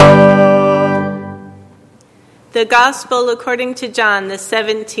The Gospel according to John, the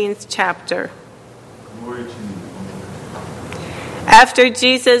 17th chapter. Glory to you. After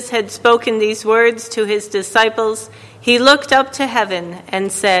Jesus had spoken these words to his disciples, he looked up to heaven and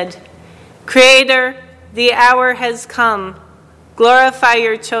said, "Creator, the hour has come. Glorify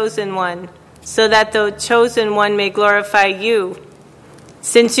your chosen one, so that the chosen one may glorify you,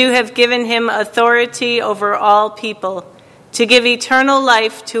 since you have given him authority over all people, to give eternal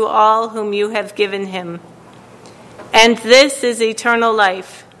life to all whom you have given him. And this is eternal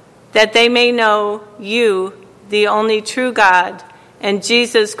life, that they may know you, the only true God, and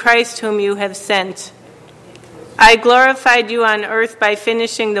Jesus Christ whom you have sent. I glorified you on earth by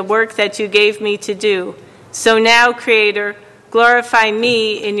finishing the work that you gave me to do. So now, Creator, glorify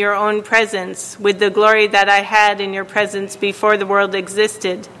me in your own presence with the glory that I had in your presence before the world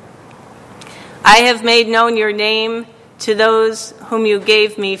existed. I have made known your name to those whom you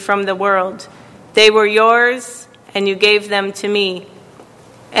gave me from the world. They were yours, and you gave them to me,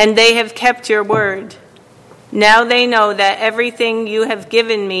 and they have kept your word. Now they know that everything you have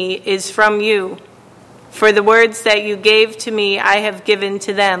given me is from you. For the words that you gave to me I have given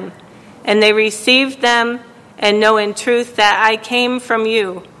to them, and they received them and know in truth that I came from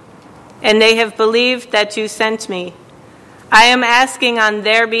you, and they have believed that you sent me. I am asking on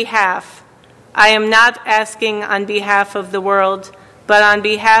their behalf. I am not asking on behalf of the world, but on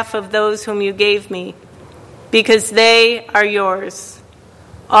behalf of those whom you gave me, because they are yours.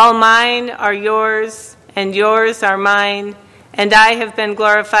 All mine are yours, and yours are mine, and I have been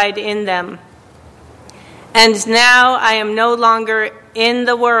glorified in them. And now I am no longer in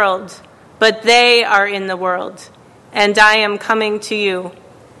the world, but they are in the world, and I am coming to you.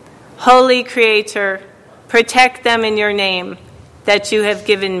 Holy Creator, protect them in your name that you have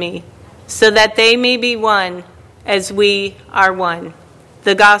given me, so that they may be one as we are one.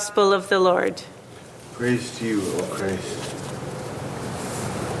 The Gospel of the Lord. Praise to you, O Christ.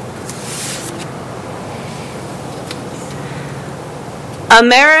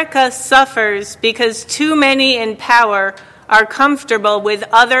 America suffers because too many in power are comfortable with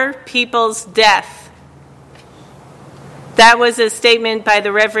other people's death. That was a statement by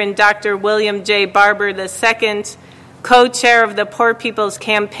the Reverend Dr. William J. Barber II, co-chair of the Poor People's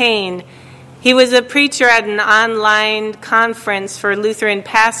Campaign. He was a preacher at an online conference for Lutheran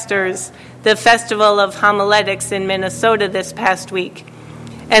pastors, the Festival of Homiletics in Minnesota this past week.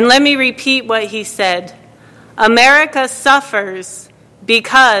 And let me repeat what he said. America suffers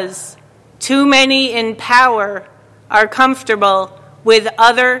because too many in power are comfortable with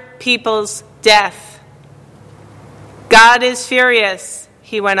other people's death. God is furious,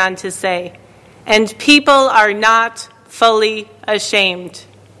 he went on to say, and people are not fully ashamed.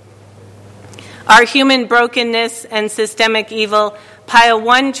 Our human brokenness and systemic evil pile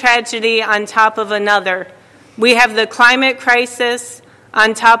one tragedy on top of another. We have the climate crisis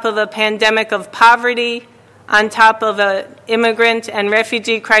on top of a pandemic of poverty, on top of an immigrant and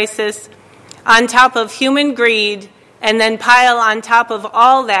refugee crisis, on top of human greed, and then pile on top of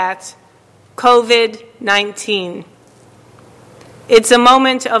all that COVID-19. It's a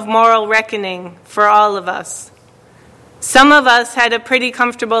moment of moral reckoning for all of us. Some of us had a pretty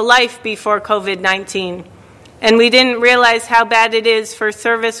comfortable life before COVID-19, and we didn't realize how bad it is for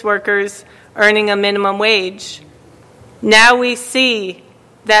service workers earning a minimum wage. Now we see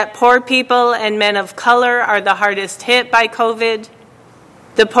that poor people and men of color are the hardest hit by COVID.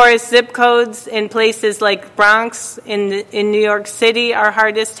 The poorest zip codes in places like Bronx in New York City are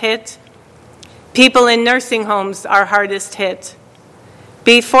hardest hit. People in nursing homes are hardest hit.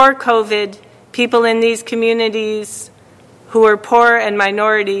 Before COVID, people in these communities who were poor and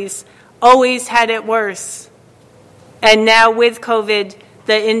minorities always had it worse. And now with COVID,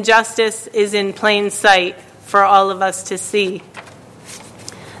 the injustice is in plain sight for all of us to see.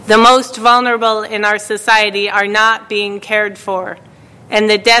 The most vulnerable in our society are not being cared for, and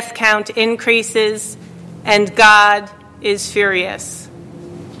the death count increases, and God is furious.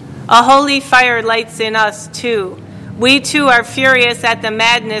 A holy fire lights in us, too. We, too, are furious at the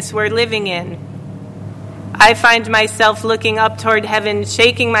madness we're living in. I find myself looking up toward heaven,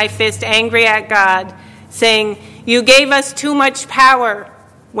 shaking my fist, angry at God, saying, "You gave us too much power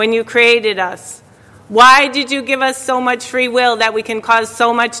when you created us. Why did you give us so much free will that we can cause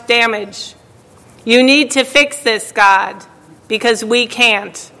so much damage? You need to fix this, God, because we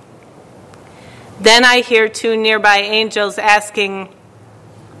can't." Then I hear two nearby angels asking,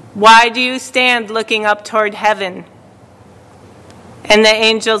 "Why do you stand looking up toward heaven?" And the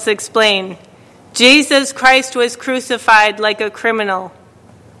angels explain, Jesus Christ was crucified like a criminal.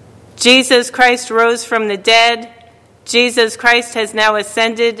 Jesus Christ rose from the dead. Jesus Christ has now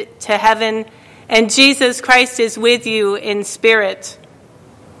ascended to heaven, and Jesus Christ is with you in spirit.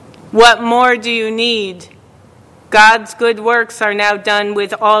 What more do you need? God's good works are now done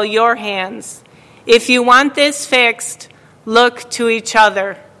with all your hands. If you want this fixed, look to each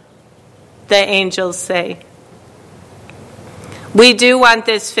other, the angels say. We do want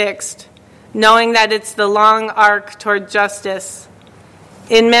this fixed, knowing that it's the long arc toward justice.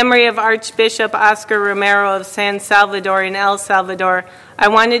 In memory of Archbishop Oscar Romero of San Salvador in El Salvador, I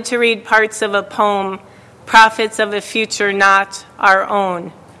wanted to read parts of a poem, Prophets of a Future Not Our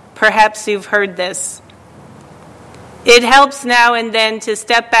Own. Perhaps you've heard this. It helps now and then to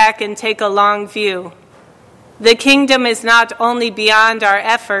step back and take a long view. The kingdom is not only beyond our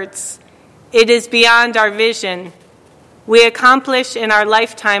efforts, it is beyond our vision. We accomplish in our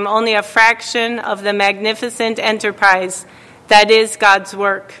lifetime only a fraction of the magnificent enterprise that is God's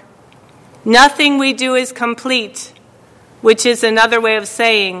work. Nothing we do is complete, which is another way of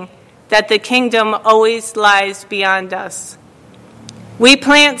saying that the kingdom always lies beyond us. We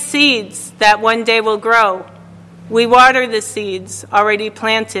plant seeds that one day will grow. We water the seeds already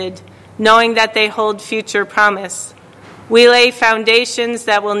planted, knowing that they hold future promise. We lay foundations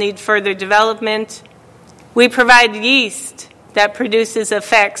that will need further development. We provide yeast that produces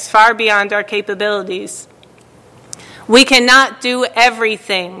effects far beyond our capabilities. We cannot do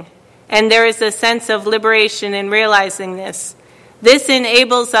everything, and there is a sense of liberation in realizing this. This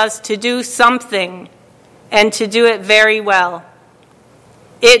enables us to do something, and to do it very well.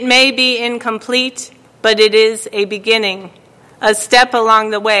 It may be incomplete, but it is a beginning, a step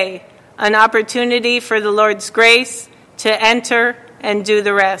along the way, an opportunity for the Lord's grace to enter and do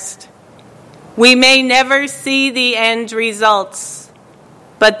the rest. We may never see the end results,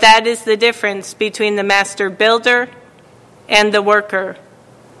 but that is the difference between the master builder and the worker.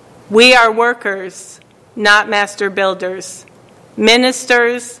 We are workers, not master builders,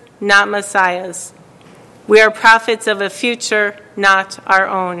 ministers, not messiahs. We are prophets of a future, not our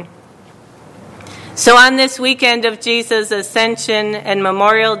own. So on this weekend of Jesus' Ascension and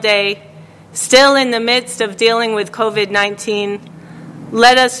Memorial Day, still in the midst of dealing with COVID-19,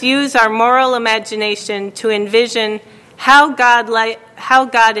 let us use our moral imagination to envision how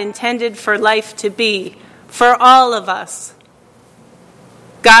God intended for life to be for all of us.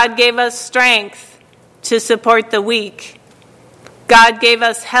 God gave us strength to support the weak. God gave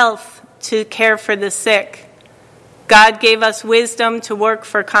us health to care for the sick. God gave us wisdom to work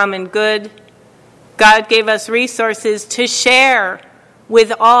for common good. God gave us resources to share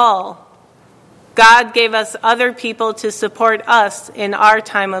with all. God gave us other people to support us in our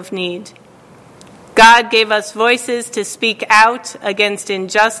time of need. God gave us voices to speak out against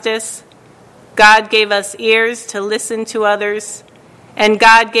injustice. God gave us ears to listen to others. And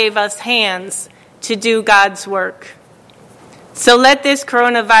God gave us hands to do God's work. So let this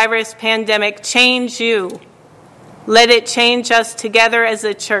coronavirus pandemic change you. Let it change us together as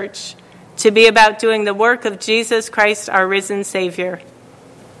a church to be about doing the work of Jesus Christ, our risen Savior.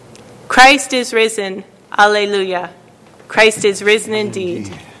 Christ is risen. Alleluia. Christ is risen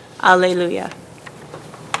indeed. Alleluia.